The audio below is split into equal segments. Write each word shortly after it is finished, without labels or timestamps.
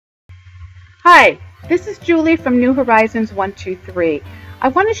Hi, this is Julie from New Horizons 123. I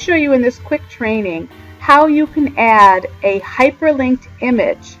want to show you in this quick training how you can add a hyperlinked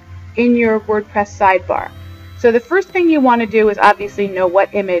image in your WordPress sidebar. So the first thing you want to do is obviously know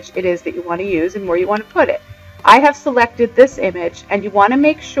what image it is that you want to use and where you want to put it. I have selected this image, and you want to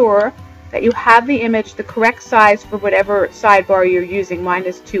make sure that you have the image the correct size for whatever sidebar you're using. Mine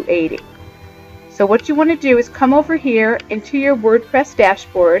is 280. So what you want to do is come over here into your WordPress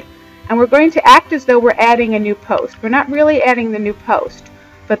dashboard, and we're going to act as though we're adding a new post. We're not really adding the new post,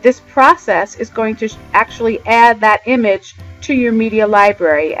 but this process is going to actually add that image to your media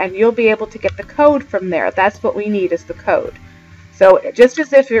library, and you'll be able to get the code from there. That's what we need, is the code. So just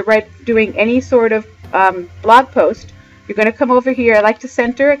as if you're doing any sort of blog post, you're going to come over here. I like to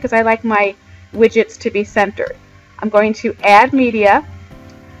center it because I like my widgets to be centered. I'm going to add media.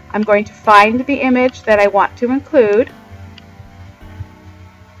 I'm going to find the image that I want to include,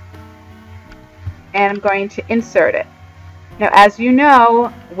 and I'm going to insert it. Now, as you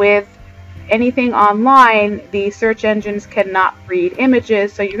know, with anything online, the search engines cannot read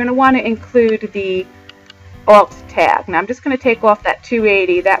images, so you're going to want to include the alt tag. Now, I'm just going to take off that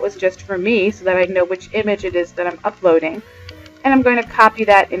 280. That was just for me so that I know which image it is that I'm uploading. And I'm going to copy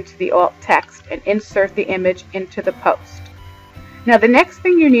that into the alt text and insert the image into the post. Now, the next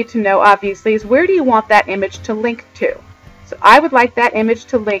thing you need to know, obviously, is where do you want that image to link to? So I would like that image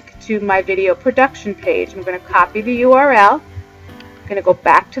to link to my video production page. I'm going to copy the URL. I'm going to go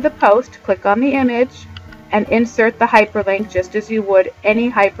back to the post, click on the image, and insert the hyperlink just as you would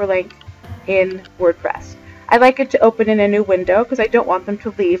any hyperlink in WordPress. I like it to open in a new window because I don't want them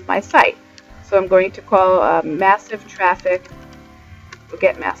to leave my site. So I'm going to call massive traffic, we'll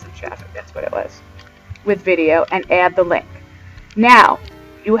get massive traffic, that's what it was, with video, and add the link. Now,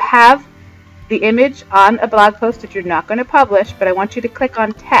 you have the image on a blog post that you're not going to publish, but I want you to click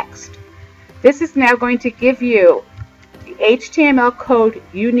on text. This is now going to give you the HTML code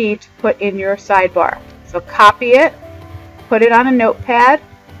you need to put in your sidebar. So copy it, put it on a notepad,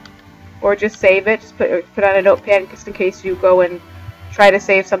 or just save it. Just put on a notepad just in case you go and try to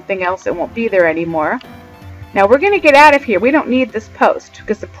save something else, it won't be there anymore. Now we're going to get out of here. We don't need this post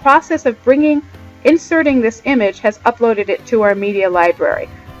because the process of inserting this image has uploaded it to our media library.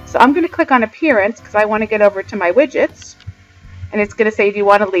 So I'm going to click on Appearance because I want to get over to my widgets, and it's going to say, do you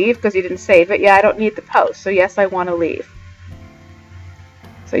want to leave because you didn't save it? Yeah, I don't need the post, so yes, I want to leave.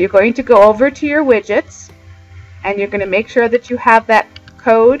 So you're going to go over to your widgets, and you're going to make sure that you have that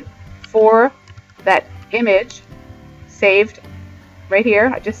code for that image saved right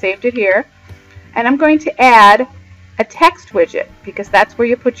here. I just saved it here, and I'm going to add a text widget because that's where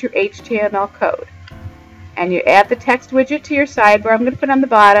you put your HTML code. And you add the text widget to your sidebar. I'm going to put it on the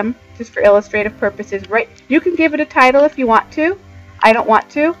bottom just for illustrative purposes. Right, you can give it a title if you want to. I don't want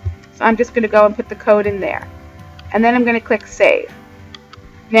to, so I'm just going to go and put the code in there. And then I'm going to click Save.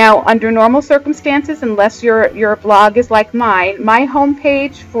 Now, under normal circumstances, unless your blog is like mine, my home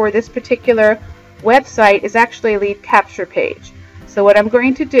page for this particular website is actually a lead capture page. So what I'm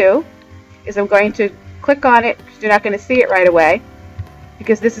going to do is I'm going to click on it. You're not going to see it right away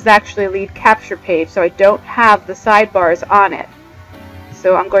because this is actually a lead capture page, so I don't have the sidebars on it.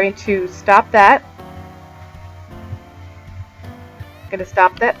 So I'm going to stop that. I'm going to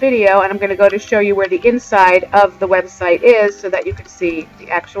stop that video, and I'm going to go to show you where the inside of the website is so that you can see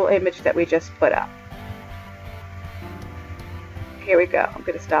the actual image that we just put up. Here we go. I'm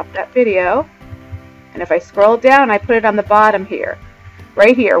going to stop that video, and if I scroll down, I put it on the bottom here.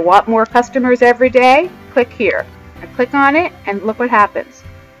 Right here, want more customers every day? Click here. I click on it, and look what happens.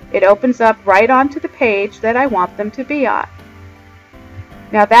 It opens up right onto the page that I want them to be on.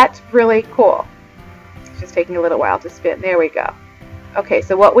 Now that's really cool. It's just taking a little while to spin. There we go. Okay,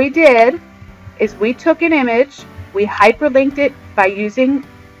 so what we did is we took an image, we hyperlinked it by using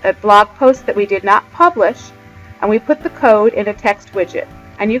a blog post that we did not publish, and we put the code in a text widget.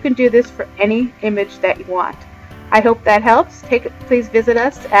 And you can do this for any image that you want. I hope that helps. Please visit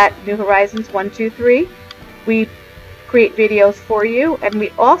us at New Horizons 123. We create videos for you, and we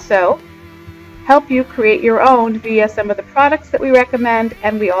also help you create your own via some of the products that we recommend,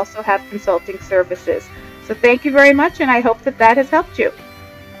 and we also have consulting services. So thank you very much, and I hope that has helped you.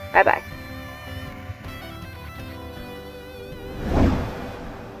 Bye-bye.